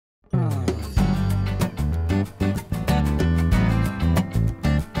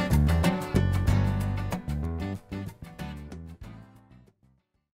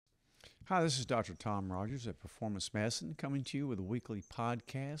Hi, this is Dr. Tom Rogers at Performance Medicine coming to you with a weekly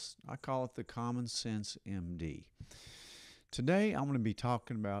podcast. I call it the Common Sense MD. Today, I'm going to be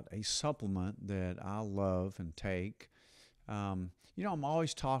talking about a supplement that I love and take. I'm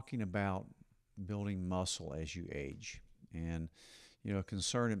always talking about building muscle as you age. And, a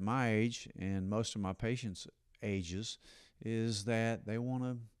concern at my age and most of my patients' ages is that they want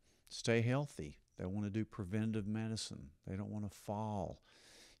to stay healthy. They want to do preventative medicine. They don't want to fall.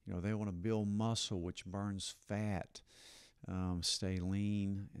 They want to build muscle, which burns fat, stay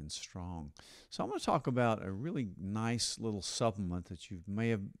lean and strong. So I'm going to talk about a really nice little supplement that you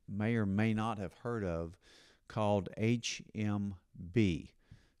may or may not have heard of called HMB,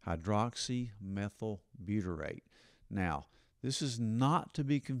 hydroxymethylbutyrate. Now, this is not to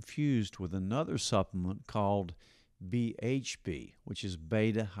be confused with another supplement called BHB, which is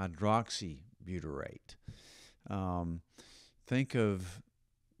beta hydroxybutyrate. Think of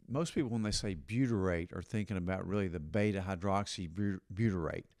most people, when they say butyrate, are thinking about really the beta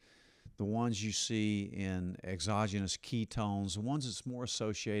hydroxybutyrate, the ones you see in exogenous ketones, the ones that's more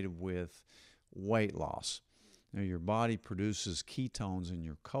associated with weight loss. Now, your body produces ketones in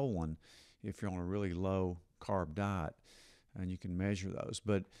your colon if you're on a really low carb diet, and you can measure those.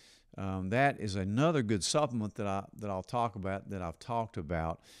 But that is another good supplement that I'll talk about, that I've talked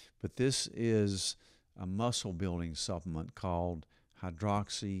about. But this is a muscle building supplement called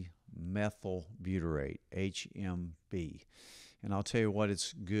hydroxymethylbutyrate, HMB. And I'll tell you what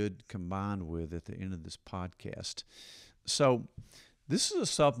it's good combined with at the end of this podcast. So this is a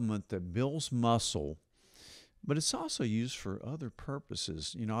supplement that builds muscle, but it's also used for other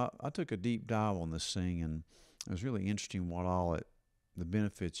purposes. I took a deep dive on this thing, and it was really interesting the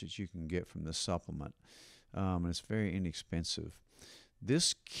benefits that you can get from this supplement. And it's very inexpensive.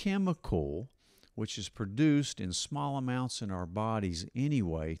 This chemical, which is produced in small amounts in our bodies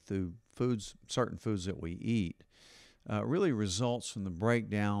anyway through certain foods that we eat, really results from the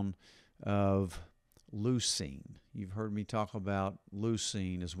breakdown of leucine. You've heard me talk about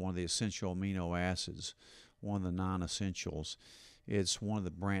leucine as one of the essential amino acids, one of the non-essentials. It's one of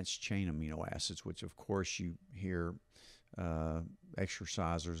the branched chain amino acids, which of course you hear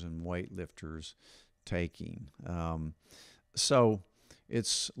exercisers and weightlifters taking.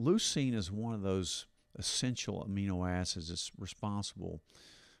 Leucine is one of those essential amino acids that's responsible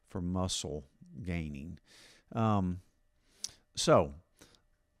for muscle gaining. So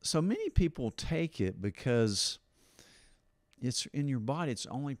many people take it because it's in your body. It's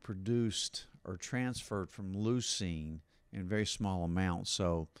only produced or transferred from leucine in very small amounts.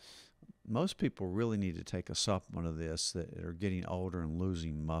 So most people really need to take a supplement of this that are getting older and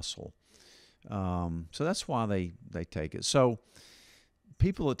losing muscle. So that's why they take it. So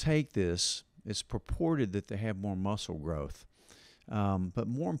people that take this, it's purported that they have more muscle growth, but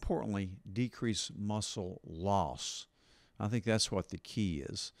more importantly, decrease muscle loss. I think that's what the key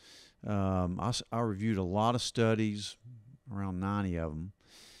is. I reviewed a lot of studies, around 90 of them,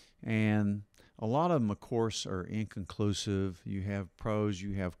 and a lot of them, of course, are inconclusive. You have pros,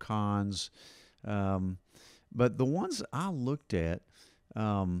 you have cons, but the ones I looked at,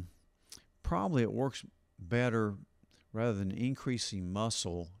 probably it works better rather than increasing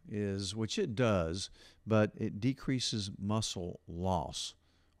muscle, which it does, but it decreases muscle loss,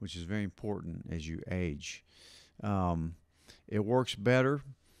 which is very important as you age. It works better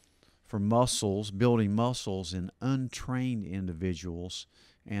for building muscles in untrained individuals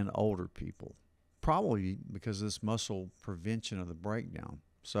and older people, probably because of this muscle prevention of the breakdown.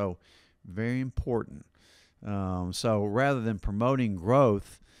 So very important. So rather than promoting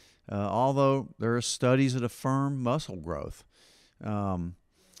growth, although there are studies that affirm muscle growth, more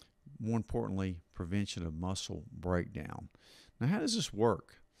importantly, prevention of muscle breakdown. Now, how does this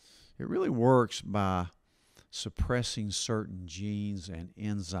work? It really works by suppressing certain genes and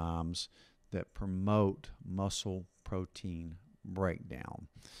enzymes that promote muscle protein breakdown.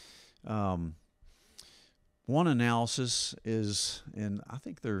 One analysis is, and I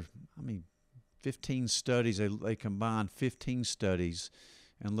think 15 studies. They combined 15 studies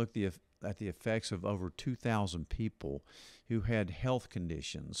and looked at the effects of over 2,000 people who had health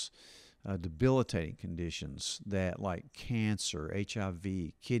conditions, debilitating conditions like cancer,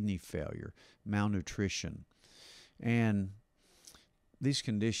 HIV, kidney failure, malnutrition, and these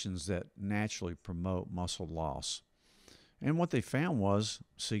conditions that naturally promote muscle loss. And what they found was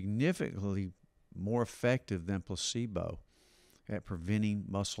significantly more effective than placebo at preventing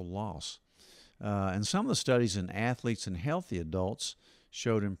muscle loss. And some of the studies in athletes and healthy adults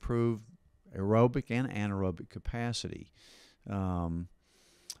showed improved aerobic and anaerobic capacity, and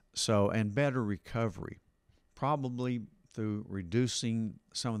better recovery, probably through reducing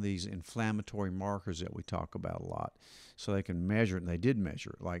some of these inflammatory markers that we talk about a lot. So they can measure it, and they did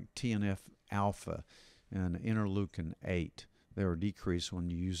measure it, like TNF alpha and interleukin 8. They were decreased when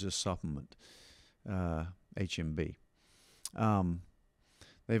you use this supplement, HMB.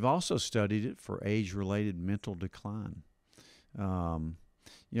 They've also studied it for age-related mental decline.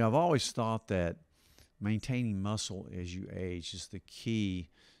 I've always thought that maintaining muscle as you age is the key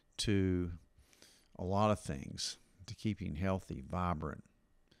to a lot of things, to keeping healthy, vibrant.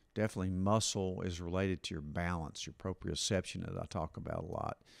 Definitely muscle is related to your balance, your proprioception that I talk about a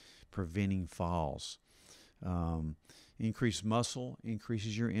lot, preventing falls. Increased muscle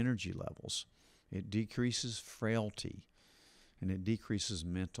increases your energy levels. It decreases frailty, and it decreases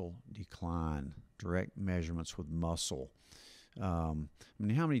mental decline. Direct measurements with muscle. How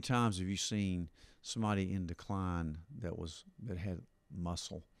many times have you seen somebody in decline that had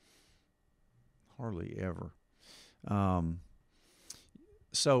muscle? Hardly ever. In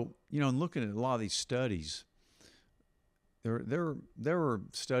looking at a lot of these studies, there were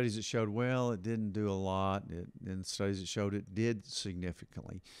studies that showed, well, it didn't do a lot, and studies that showed it did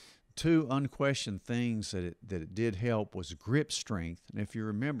significantly. Two unquestioned things that it did help was grip strength. And if you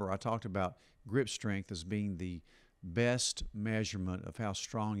remember, I talked about grip strength as being the best measurement of how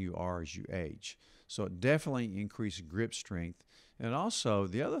strong you are as you age. So it definitely increased grip strength. And also,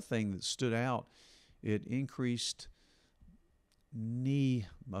 the other thing that stood out, it increased knee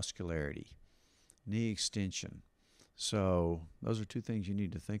muscularity, knee extension. So those are two things you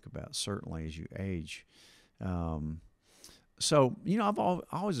need to think about, certainly, as you age. I've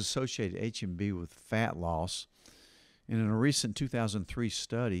always associated HMB with fat loss. And in a recent 2003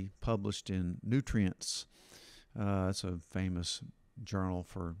 study published in Nutrients, it's a famous journal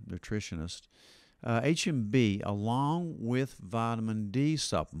for nutritionists, HMB, along with vitamin D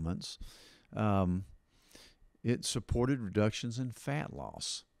supplements, it supported reductions in fat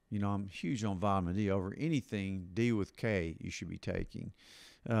loss. I'm huge on vitamin D. Over anything D with K you should be taking.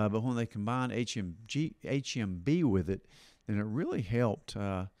 But when they combined HMB with it, then it really helped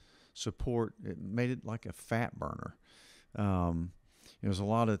support. It made it like a fat burner. There's a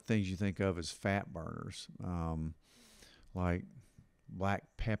lot of things you think of as fat burners, like black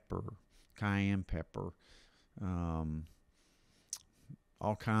pepper, cayenne pepper,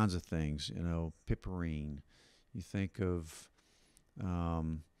 all kinds of things, piperine. You think of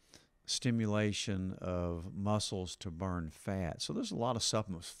stimulation of muscles to burn fat. So there's a lot of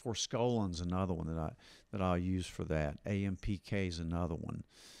supplements. Forscolin's another one that I'll use for that. AMPK is another one.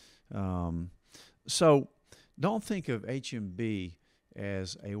 So don't think of HMB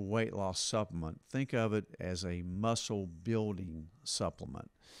as a weight loss supplement. Think of it as a muscle building supplement.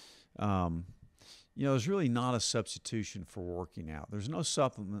 There's really not a substitution for working out. There's no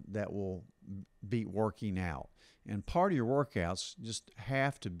supplement that will beat working out. And part of your workouts just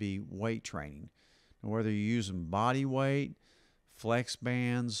have to be weight training. And whether you're using body weight, flex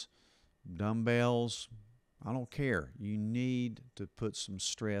bands, dumbbells, I don't care. You need to put some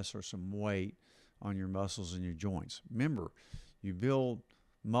stress or some weight on your muscles and your joints. Remember, you build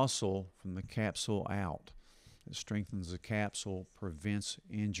muscle from the capsule out. It strengthens the capsule, prevents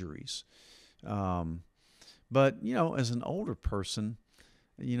injuries. But as an older person,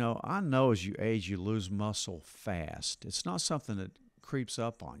 I know as you age, you lose muscle fast. It's not something that creeps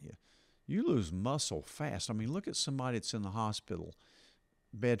up on you. You lose muscle fast. Look at somebody that's in the hospital,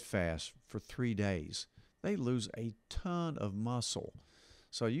 bed fast for 3 days. They lose a ton of muscle.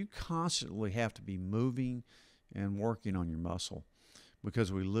 So you constantly have to be moving and working on your muscle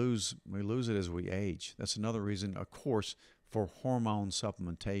because we lose it as we age. That's another reason, of course, for hormone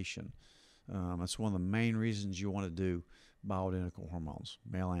supplementation. That's one of the main reasons you want to do bioidentical hormones,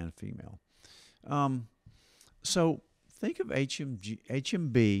 male and female. So think of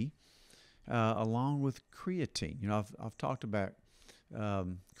HMB along with creatine. I've talked about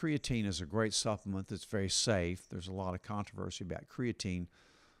creatine is a great supplement that's very safe. There's a lot of controversy about creatine.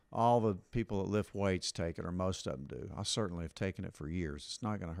 All the people that lift weights take it, or most of them do. I certainly have taken it for years. It's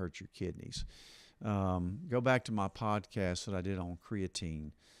not going to hurt your kidneys. Go back to my podcast that I did on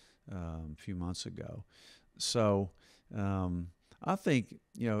creatine a few months ago. So I think,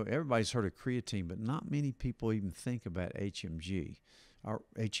 everybody's heard of creatine, but not many people even think about HMG or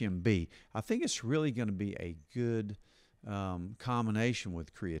HMB. I think it's really going to be a good combination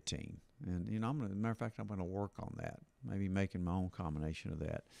with creatine. And, as a matter of fact, I'm going to work on that, maybe making my own combination of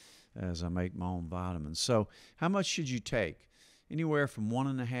that as I make my own vitamins. So how much should you take? Anywhere from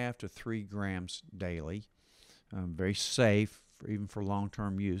 1.5 to 3 grams daily. Very safe, even for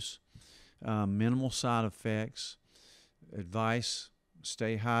long-term use. Minimal side effects. Advice,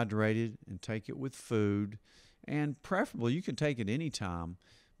 stay hydrated and take it with food. And preferably, you can take it anytime,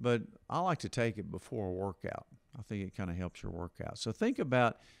 but I like to take it before a workout. I think it kind of helps your workout. So think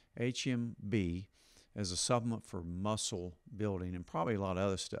about HMB as a supplement for muscle building and probably a lot of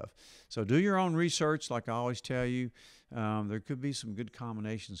other stuff. So do your own research, like I always tell you. There could be some good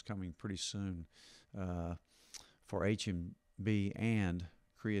combinations coming pretty soon for HMB and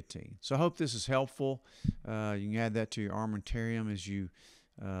creatine. So I hope this is helpful. You can add that to your armamentarium as you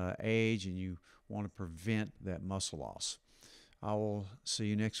age and you want to prevent that muscle loss. I will see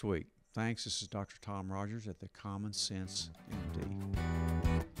you next week. Thanks. This is Dr. Tom Rogers at the Common Sense MD.